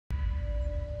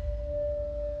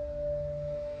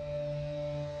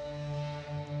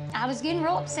I was getting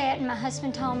real upset, and my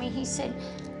husband told me, he said,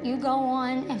 you go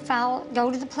on and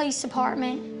go to the police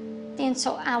department. Then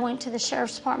so I went to the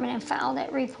sheriff's department and filed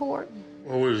that report.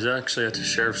 Well, we was actually at the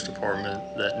sheriff's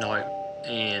department that night,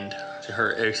 and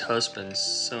her ex-husband's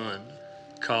son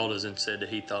called us and said that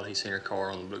he thought he seen her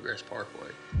car on the Bluegrass Parkway.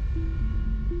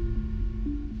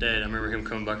 Dad, I remember him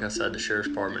coming back outside the sheriff's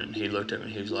department, and he looked at me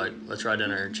and he was like, let's ride down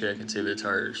there and check and see if it's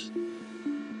hers.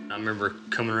 I remember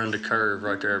coming around the curve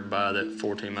right there by that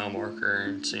 14-mile marker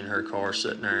and seeing her car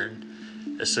sitting there,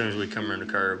 and as soon as we come around the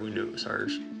curve, we knew it was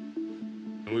hers.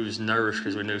 And we was nervous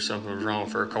because we knew something was wrong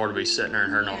for her car to be sitting there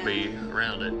and her not be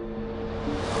around it.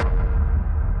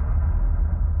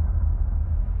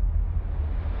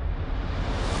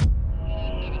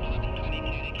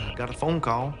 I got a phone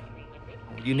call.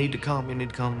 You need to come, you need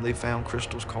to come. They found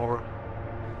Krystal's car.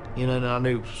 You know, and I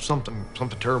knew something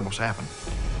terrible was happening.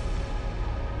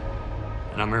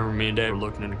 And I remember me and Dad were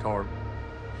looking in the car.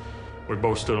 We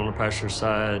both stood on the passenger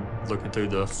side, looking through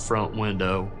the front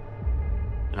window.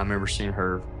 And I remember seeing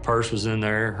her purse was in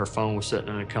there, her phone was sitting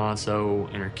in the console,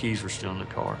 and her keys were still in the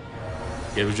car.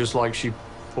 It was just like she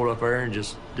pulled up there and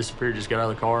just disappeared, just got out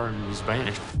of the car and just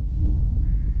vanished.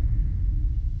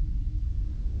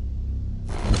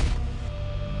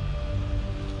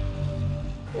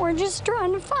 We're just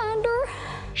trying to find her.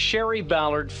 Sherry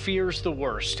Ballard fears the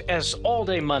worst, as all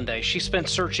day Monday she spent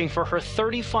searching for her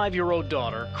 35-year-old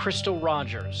daughter, Krystal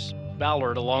Rogers.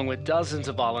 Ballard, along with dozens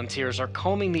of volunteers, are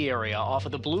combing the area off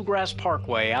of the Bluegrass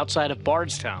Parkway outside of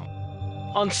Bardstown.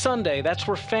 On Sunday, that's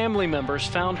where family members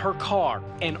found her car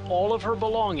and all of her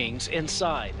belongings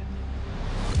inside.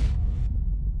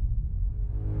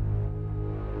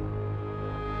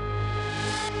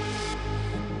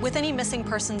 With any missing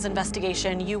persons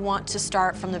investigation, you want to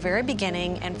start from the very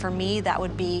beginning, and for me, that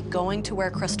would be going to where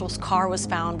Krystal's car was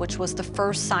found, which was the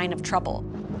first sign of trouble.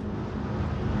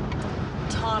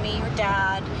 Tommy, her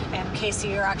dad, and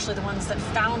Casey are actually the ones that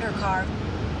found her car.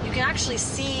 You can actually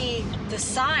see the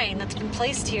sign that's been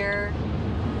placed here.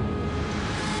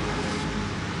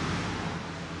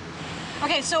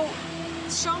 Okay, so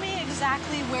show me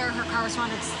exactly where her car was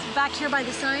found. It's back here by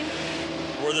the sign?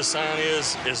 Where the sign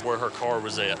is where her car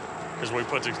was at. Because we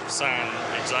put the sign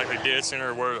exactly dead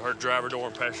center where her driver door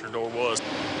and passenger door was.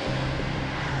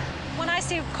 When I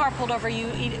see a car pulled over, you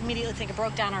immediately think it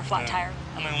broke down or a flat tire.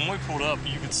 I mean, when we pulled up,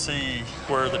 you could see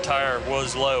where the tire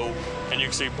was low, and you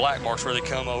could see black marks where they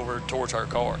come over towards her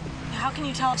car. How can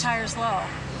you tell a tire's low?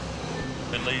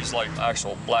 It leaves like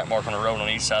actual black mark on the road on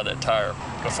each side of that tire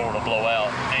before it'll blow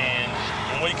out. And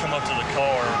when we come up to the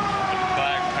car, the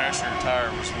back passenger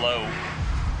tire was low.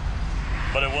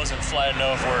 But it wasn't flat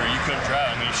enough where you couldn't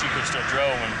drive. I mean, she could still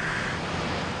drove, and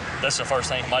that's the first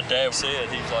thing my dad said.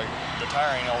 He was like, the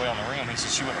tire ain't all the way on the rim. He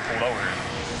said she wouldn't have pulled over here.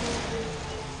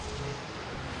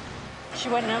 She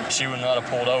wouldn't have? She would not have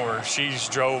pulled over. She's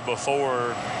drove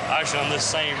before, actually on this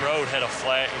same road, had a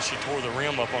flat, and she tore the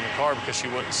rim up on the car because she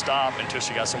wouldn't stop until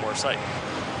she got somewhere safe.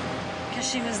 Because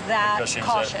she was that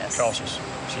cautious.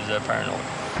 She was that paranoid.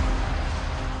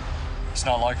 It's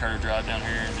not like her to drive down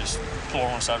here and just pull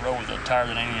over on the side of the road with a tire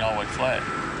that ain't all the way flat.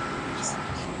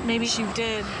 Maybe she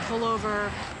did pull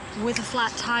over with a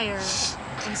flat tire,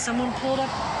 and someone pulled up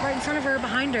right in front of her,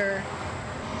 behind her,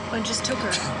 and just took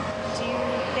her. Do you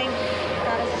think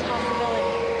that is a possibility?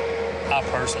 I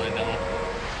personally don't.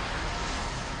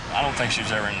 I don't think she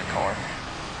was ever in the car.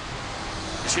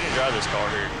 She didn't drive this car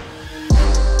here.